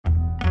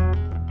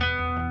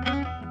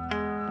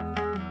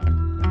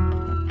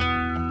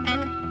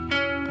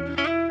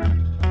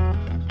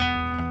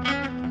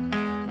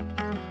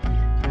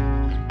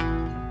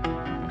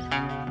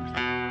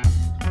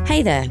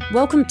Hey there,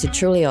 welcome to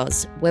Truly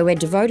Oz, where we're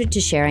devoted to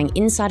sharing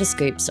insider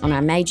scoops on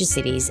our major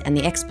cities and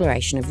the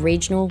exploration of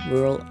regional,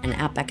 rural and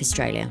outback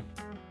Australia.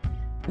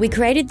 We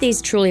created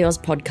these Truly Oz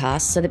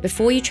podcasts so that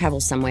before you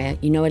travel somewhere,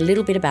 you know a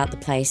little bit about the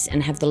place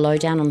and have the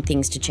lowdown on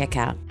things to check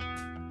out.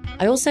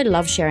 I also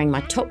love sharing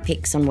my top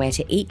picks on where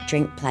to eat,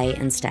 drink, play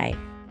and stay.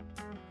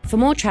 For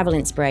more travel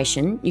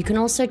inspiration, you can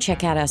also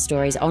check out our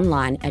stories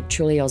online at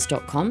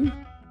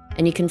trulyoz.com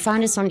and you can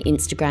find us on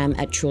Instagram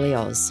at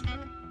trulyoz.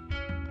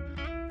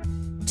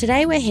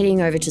 Today we're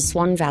heading over to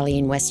Swan Valley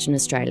in Western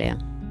Australia.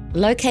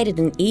 Located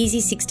an easy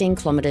 16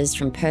 kilometres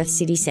from Perth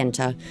city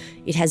centre,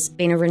 it has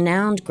been a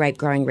renowned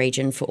grape-growing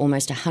region for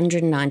almost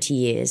 190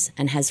 years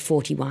and has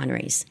 40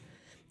 wineries.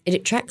 It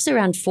attracts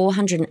around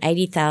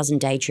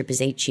 480,000 day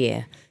trippers each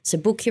year, so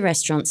book your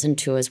restaurants and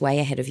tours way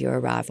ahead of your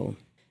arrival.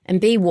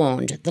 And be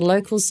warned, the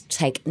locals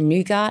take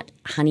nougat,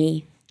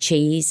 honey,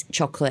 cheese,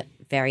 chocolate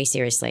very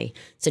seriously,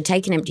 so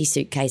take an empty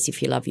suitcase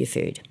if you love your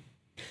food.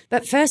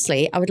 But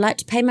firstly, I would like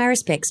to pay my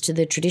respects to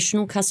the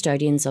traditional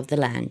custodians of the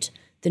land,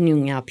 the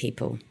Noongar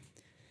people.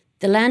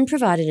 The land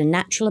provided a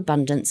natural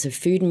abundance of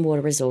food and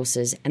water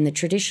resources, and the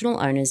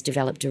traditional owners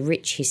developed a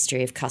rich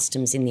history of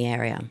customs in the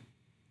area.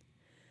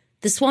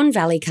 The Swan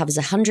Valley covers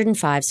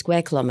 105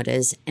 square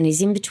kilometres and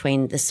is in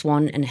between the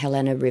Swan and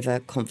Helena River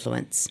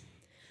confluence.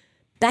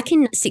 Back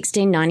in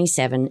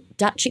 1697,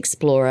 Dutch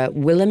explorer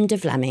Willem de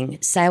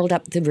Vlaming sailed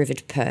up the river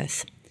to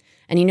Perth,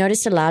 and he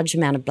noticed a large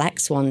amount of black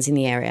swans in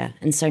the area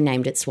and so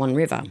named it Swan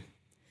River.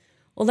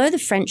 Although the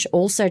French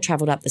also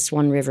travelled up the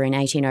Swan River in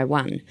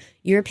 1801,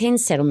 European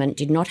settlement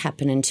did not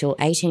happen until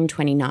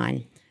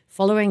 1829,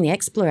 following the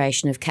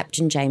exploration of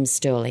Captain James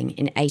Stirling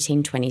in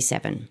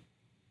 1827.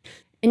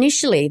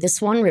 Initially, the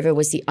Swan River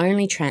was the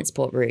only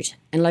transport route,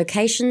 and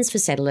locations for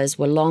settlers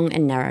were long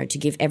and narrow to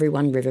give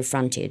everyone river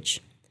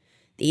frontage.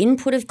 The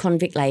input of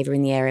convict labour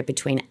in the area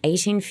between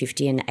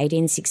 1850 and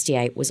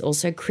 1868 was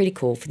also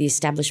critical for the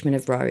establishment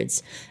of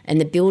roads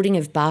and the building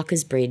of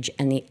Barker's Bridge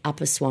and the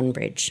Upper Swan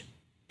Bridge.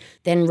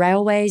 Then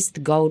railways, the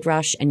gold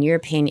rush and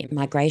European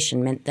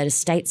migration meant that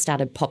estates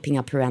started popping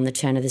up around the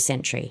turn of the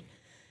century.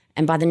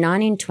 And by the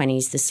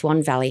 1920s, the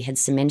Swan Valley had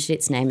cemented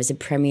its name as a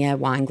premier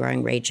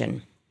wine-growing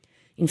region.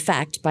 In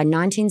fact, by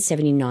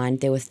 1979,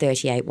 there were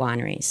 38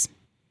 wineries.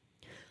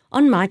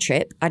 On my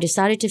trip, I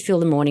decided to fill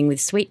the morning with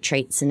sweet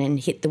treats and then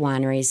hit the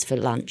wineries for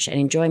lunch and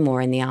enjoy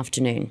more in the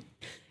afternoon.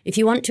 If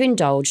you want to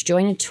indulge,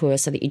 join a tour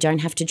so that you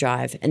don't have to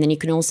drive, and then you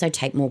can also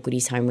take more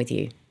goodies home with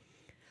you.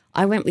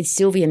 I went with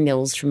Sylvia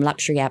Mills from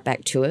Luxury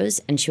Outback Tours,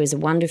 and she was a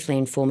wonderfully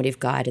informative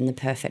guide and the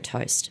perfect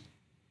host.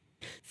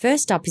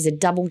 First up is a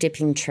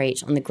double-dipping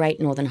treat on the Great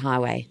Northern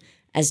Highway,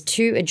 as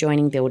two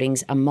adjoining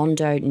buildings are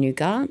Mondo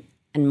Nougat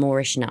and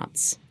Moorish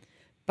Nuts.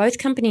 Both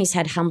companies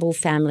had humble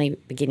family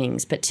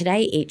beginnings, but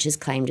today each has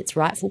claimed its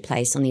rightful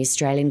place on the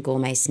Australian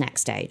gourmet snack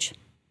stage.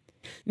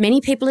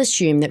 Many people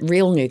assume that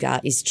real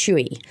nougat is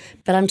chewy,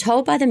 but I'm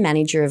told by the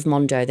manager of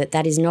Mondo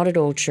that is not at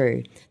all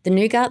true. The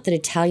nougat that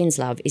Italians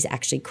love is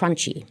actually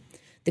crunchy.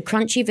 The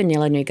crunchy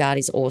vanilla nougat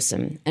is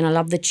awesome, and I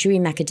love the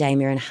chewy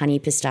macadamia and honey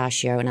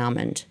pistachio and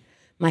almond.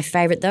 My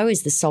favourite though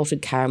is the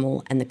salted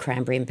caramel and the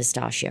cranberry and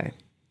pistachio.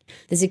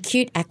 There's a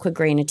cute aqua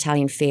green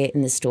Italian Fiat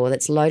in the store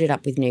that's loaded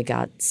up with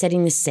nougat,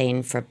 setting the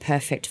scene for a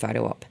perfect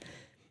photo op.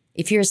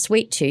 If you're a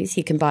sweet tooth,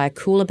 you can buy a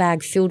cooler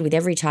bag filled with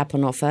every type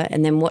on offer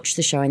and then watch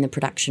the show in the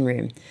production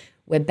room,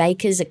 where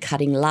bakers are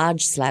cutting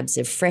large slabs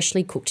of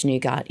freshly cooked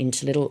nougat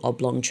into little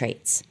oblong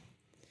treats.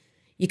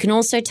 You can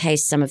also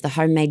taste some of the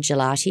homemade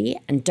gelati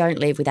and don't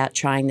leave without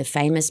trying the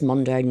famous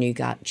Mondo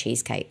Nougat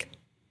cheesecake.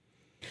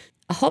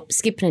 A hop,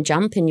 skip and a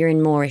jump and you're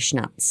in Moorish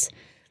Nuts.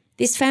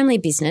 This family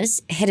business,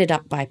 headed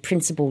up by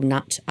principal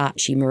nut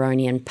Archie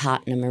Moroney and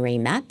partner Marie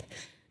Mapp,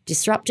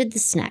 disrupted the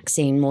snack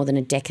scene more than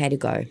a decade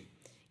ago,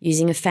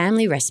 using a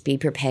family recipe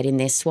prepared in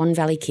their Swan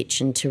Valley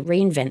kitchen to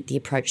reinvent the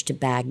approach to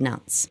bagged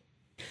nuts.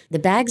 The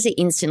bags are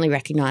instantly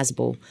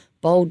recognisable,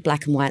 bold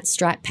black and white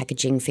striped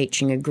packaging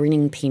featuring a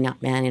grinning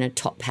peanut man in a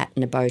top hat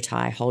and a bow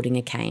tie holding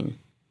a cane.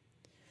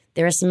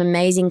 There are some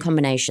amazing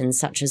combinations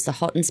such as the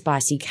hot and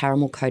spicy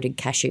caramel-coated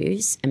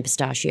cashews and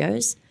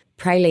pistachios,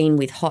 praline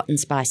with hot and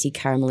spicy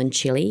caramel and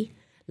chilli,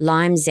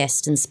 lime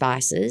zest and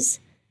spices,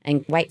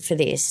 and wait for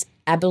this,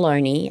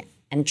 abalone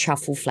and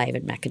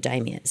truffle-flavoured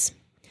macadamias.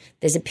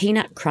 There's a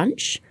peanut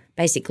crunch,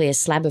 basically a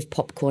slab of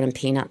popcorn and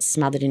peanuts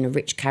smothered in a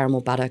rich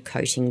caramel butter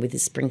coating with a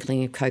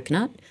sprinkling of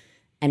coconut,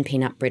 and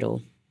peanut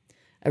brittle.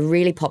 A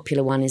really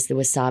popular one is the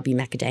wasabi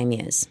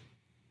macadamias.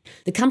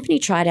 The company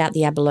tried out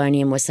the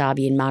abalone and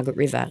wasabi in Margaret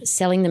River,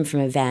 selling them from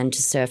a van to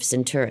surfers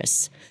and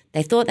tourists.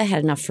 They thought they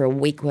had enough for a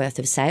week worth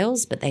of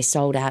sales, but they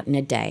sold out in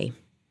a day.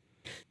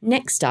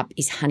 Next up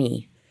is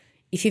honey.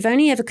 If you've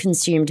only ever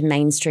consumed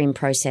mainstream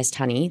processed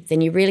honey,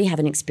 then you really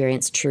haven't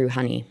experienced true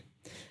honey.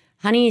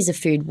 Honey is a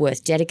food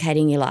worth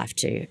dedicating your life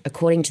to,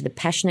 according to the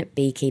passionate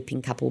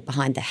beekeeping couple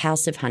behind the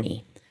House of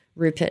Honey,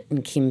 Rupert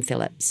and Kim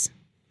Phillips.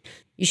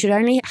 You should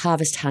only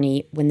harvest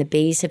honey when the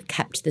bees have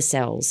capped the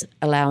cells,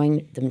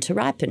 allowing them to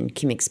ripen,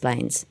 Kim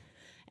explains.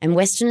 And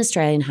Western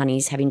Australian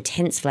honeys have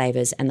intense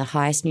flavours and the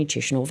highest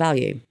nutritional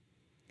value.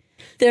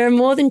 There are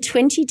more than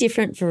 20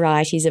 different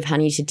varieties of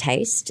honey to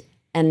taste,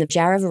 and the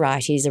Jarrah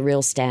variety is a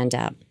real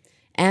standout.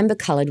 Amber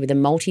coloured with a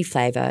malty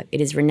flavour,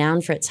 it is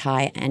renowned for its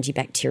high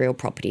antibacterial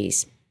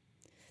properties.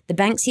 The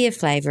Banksia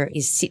flavour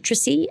is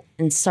citrusy,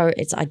 and so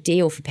it's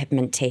ideal for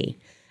peppermint tea.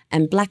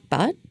 And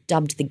blackbutt,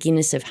 dubbed the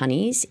Guinness of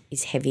honeys,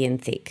 is heavy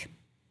and thick.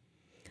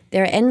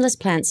 There are endless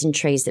plants and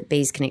trees that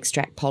bees can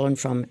extract pollen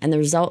from, and the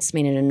results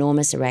mean an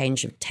enormous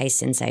range of taste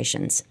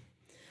sensations.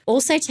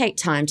 Also take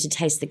time to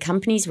taste the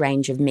company's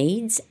range of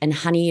meads and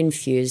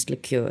honey-infused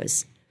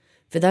liqueurs.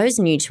 For those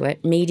new to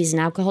it, mead is an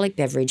alcoholic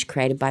beverage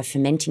created by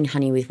fermenting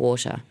honey with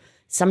water,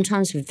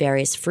 sometimes with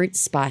various fruits,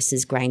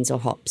 spices, grains or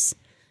hops.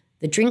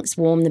 The drinks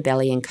warm the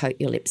belly and coat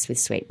your lips with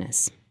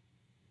sweetness.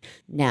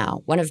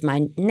 Now, one of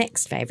my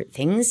next favourite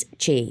things,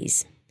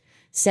 cheese.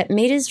 Set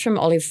metres from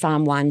Olive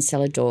Farm Wine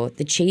Cellar Door,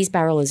 the Cheese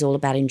Barrel is all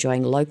about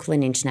enjoying local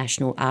and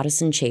international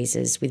artisan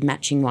cheeses with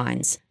matching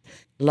wines,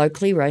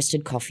 locally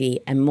roasted coffee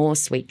and more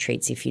sweet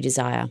treats if you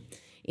desire,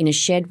 in a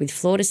shed with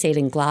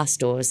floor-to-ceiling glass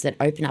doors that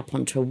open up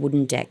onto a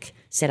wooden deck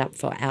set up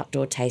for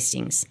outdoor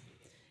tastings.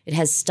 It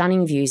has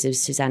stunning views of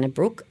Susanna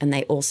Brook, and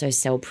they also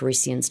sell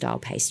Parisian-style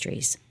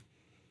pastries.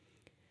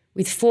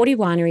 With 40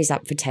 wineries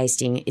up for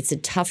tasting, it's a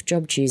tough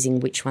job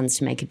choosing which ones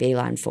to make a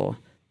beeline for.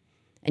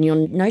 And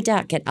you'll no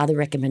doubt get other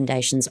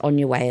recommendations on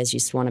your way as you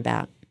swan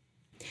about.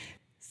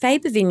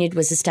 Faber Vineyard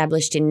was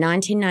established in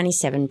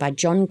 1997 by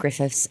John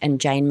Griffiths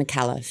and Jane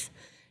McAuliffe,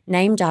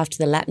 named after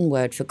the Latin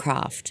word for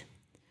craft.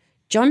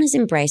 John has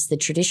embraced the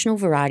traditional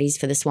varieties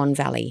for the Swan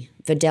Valley,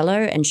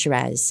 Verdelho and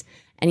Shiraz,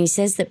 and he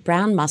says that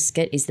brown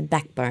muscat is the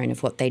backbone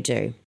of what they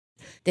do.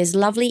 There's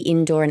lovely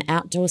indoor and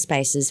outdoor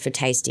spaces for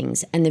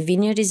tastings, and the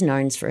vineyard is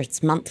known for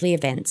its monthly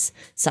events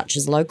such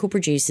as local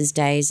producers'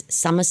 days,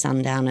 summer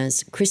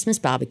sundowners, Christmas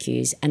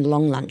barbecues and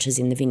long lunches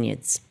in the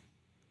vineyards.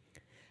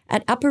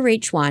 At Upper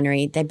Reach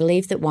Winery, they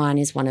believe that wine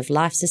is one of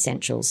life's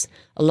essentials,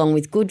 along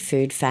with good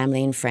food,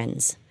 family and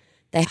friends.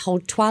 They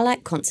hold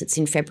twilight concerts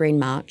in February and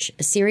March,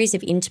 a series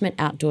of intimate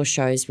outdoor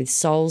shows with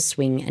soul,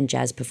 swing and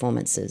jazz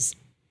performances.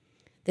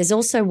 There's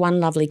also one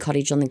lovely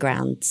cottage on the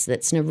grounds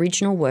that's an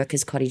original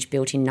workers' cottage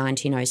built in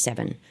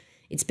 1907.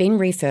 It's been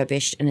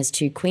refurbished and has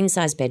 2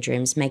 queen-size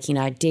bedrooms, making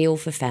it ideal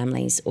for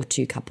families or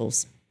 2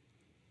 couples.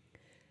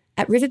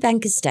 At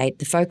Riverbank Estate,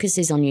 the focus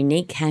is on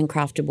unique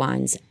handcrafted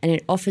wines, and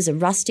it offers a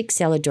rustic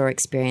cellar door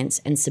experience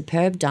and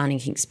superb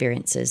dining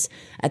experiences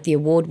at the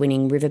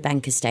award-winning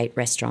Riverbank Estate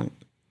restaurant.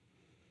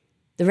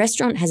 The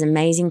restaurant has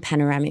amazing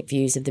panoramic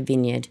views of the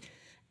vineyard,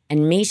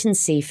 and meat and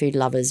seafood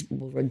lovers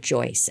will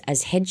rejoice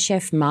as head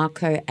chef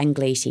Marco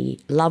Angliti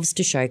loves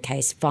to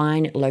showcase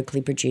fine, locally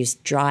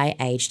produced,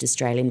 dry-aged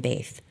Australian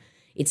beef.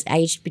 It's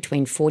aged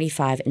between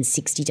 45 and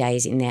 60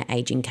 days in their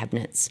aging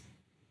cabinets.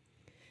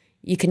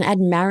 You can add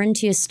marron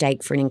to your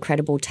steak for an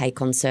incredible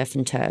take on surf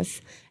and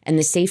turf, and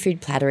the seafood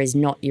platter is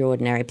not your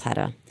ordinary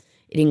platter.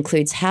 It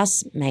includes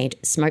house-made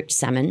smoked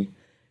salmon,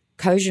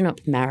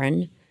 coconut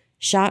marron,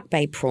 Shark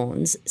Bay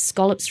prawns,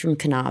 scallops from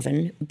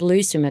Carnarvon,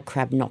 blue swimmer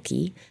crab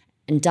gnocchi,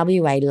 and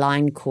WA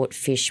line-caught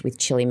fish with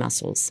chili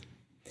mussels.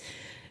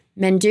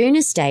 Mandoon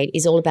Estate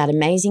is all about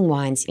amazing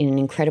wines in an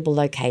incredible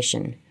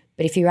location,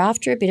 but if you're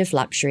after a bit of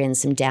luxury and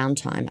some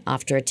downtime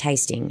after a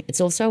tasting,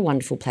 it's also a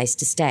wonderful place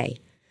to stay.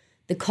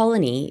 The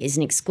Colony is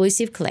an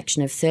exclusive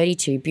collection of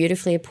 32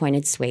 beautifully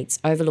appointed suites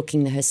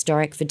overlooking the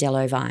historic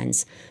Verdelho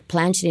vines,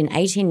 planted in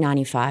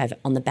 1895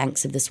 on the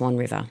banks of the Swan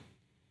River.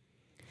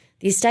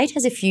 The estate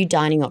has a few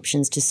dining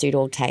options to suit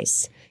all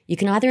tastes. You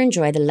can either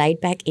enjoy the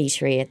laid-back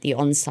eatery at the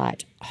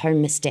on-site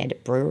Homestead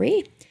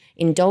Brewery,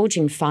 indulge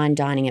in fine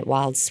dining at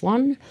Wild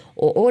Swan,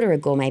 or order a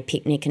gourmet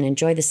picnic and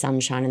enjoy the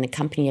sunshine in the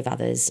company of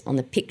others on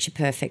the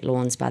picture-perfect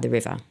lawns by the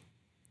river.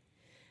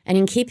 And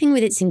in keeping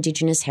with its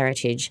Indigenous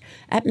heritage,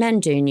 at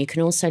Mandoon you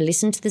can also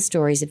listen to the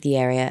stories of the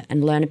area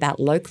and learn about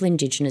local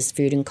Indigenous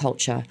food and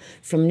culture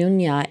from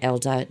Nunya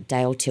elder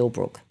Dale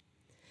Tilbrook.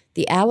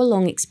 The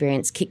hour-long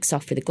experience kicks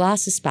off with a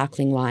glass of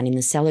sparkling wine in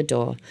the cellar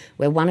door,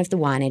 where one of the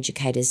wine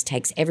educators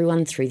takes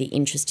everyone through the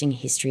interesting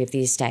history of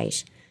the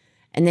estate.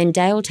 And then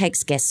Dale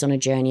takes guests on a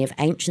journey of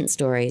ancient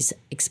stories,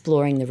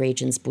 exploring the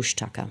region's bush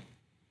tucker.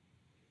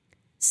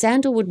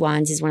 Sandalwood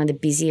Wines is one of the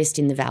busiest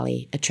in the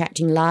valley,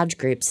 attracting large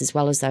groups as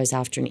well as those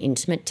after an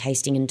intimate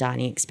tasting and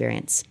dining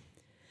experience.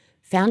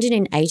 Founded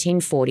in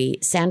 1840,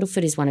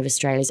 Sandalford is one of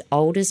Australia's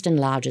oldest and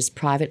largest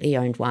privately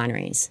owned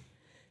wineries.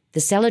 The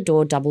cellar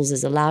door doubles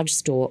as a large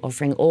store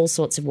offering all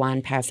sorts of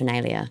wine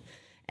paraphernalia,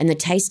 and the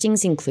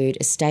tastings include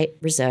Estate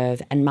Reserve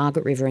and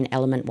Margaret River and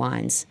Element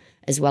wines,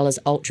 as well as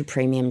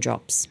ultra-premium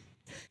drops.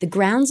 The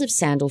grounds of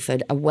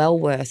Sandalford are well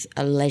worth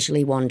a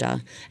leisurely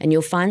wander, and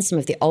you'll find some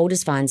of the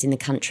oldest vines in the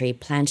country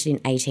planted in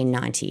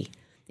 1890,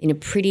 in a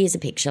pretty as a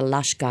picture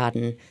lush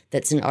garden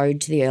that's an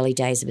ode to the early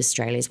days of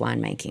Australia's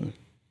winemaking.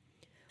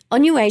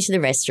 On your way to the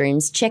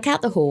restrooms, check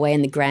out the hallway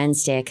and the grand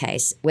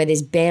staircase, where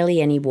there's barely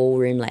any wall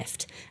room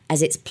left,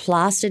 as it's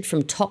plastered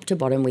from top to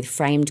bottom with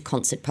framed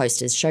concert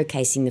posters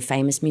showcasing the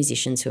famous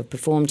musicians who have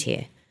performed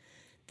here.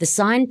 The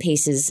sign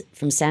pieces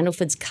from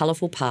Sandalford's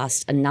colourful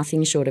past are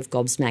nothing short of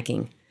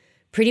gobsmacking.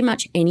 Pretty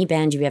much any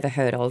band you've ever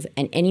heard of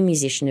and any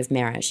musician of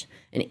merit,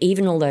 and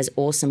even all those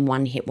awesome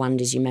one-hit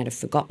wonders you might have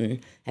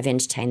forgotten, have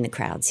entertained the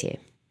crowds here.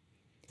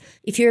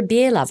 If you're a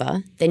beer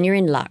lover, then you're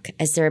in luck,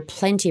 as there are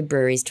plenty of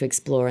breweries to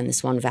explore in the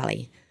Swan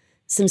Valley.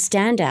 Some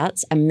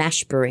standouts are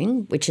Mash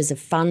Brewing, which is a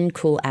fun,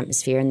 cool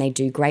atmosphere, and they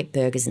do great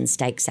burgers and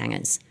steak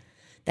sangers.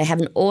 They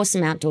have an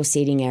awesome outdoor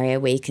seating area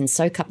where you can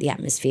soak up the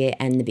atmosphere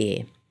and the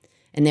beer.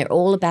 And they're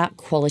all about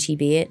quality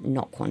beer,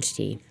 not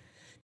quantity.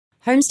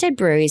 Homestead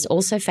Brewery is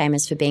also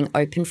famous for being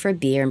open for a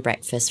beer and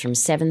breakfast from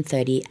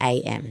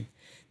 7:30am.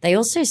 They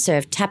also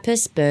serve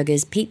tapas,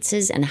 burgers,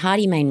 pizzas and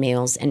hearty main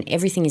meals, and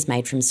everything is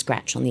made from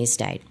scratch on the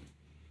estate.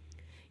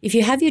 If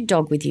you have your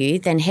dog with you,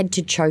 then head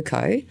to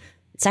Choco,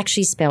 it's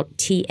actually spelled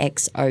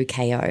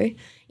TXOKO,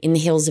 in the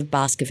hills of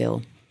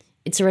Baskerville.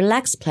 It's a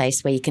relaxed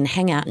place where you can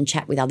hang out and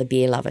chat with other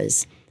beer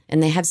lovers,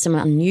 and they have some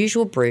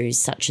unusual brews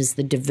such as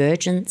the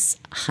Divergence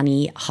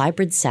Honey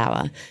Hybrid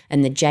Sour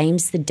and the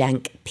James the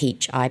Dank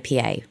Peach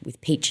IPA with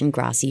peach and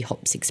grassy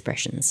hops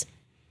expressions.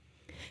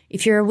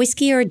 If you're a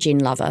whiskey or a gin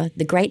lover,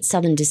 the Great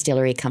Southern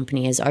Distillery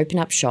Company has opened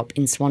up shop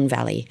in Swan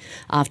Valley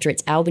after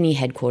its Albany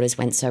headquarters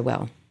went so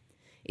well.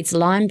 Its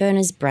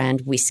Limeburners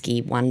brand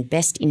whiskey won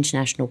Best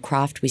International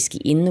Craft Whiskey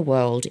in the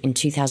World in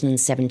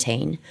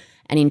 2017,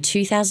 and in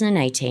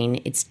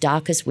 2018 its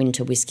Darkest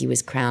Winter whiskey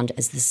was crowned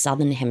as the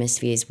Southern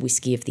Hemisphere's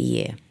Whiskey of the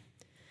Year.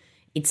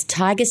 Its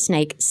Tiger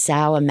Snake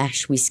Sour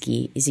Mash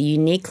whiskey is a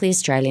uniquely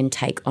Australian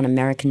take on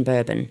American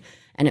bourbon,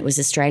 and it was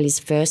Australia's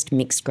first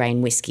mixed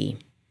grain whiskey.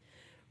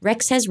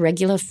 Rex has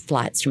regular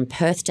flights from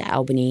Perth to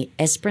Albany,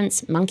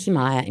 Esperance, Monkey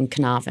Mia and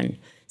Carnarvon,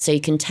 so you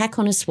can tack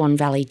on a Swan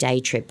Valley day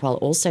trip while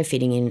also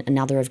fitting in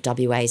another of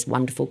WA's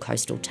wonderful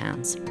coastal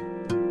towns.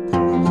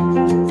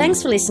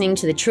 Thanks for listening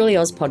to the Truly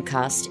Oz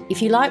podcast.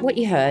 If you like what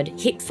you heard,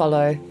 hit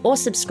follow or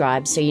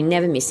subscribe so you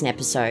never miss an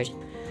episode.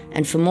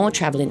 And for more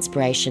travel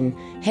inspiration,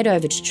 head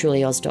over to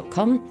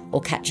trulyoz.com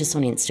or catch us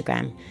on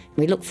Instagram.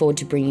 We look forward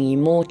to bringing you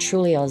more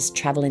Truly Oz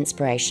travel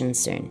inspiration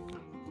soon.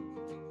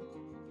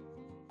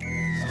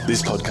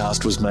 This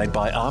podcast was made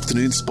by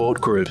Afternoon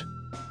Sport Group.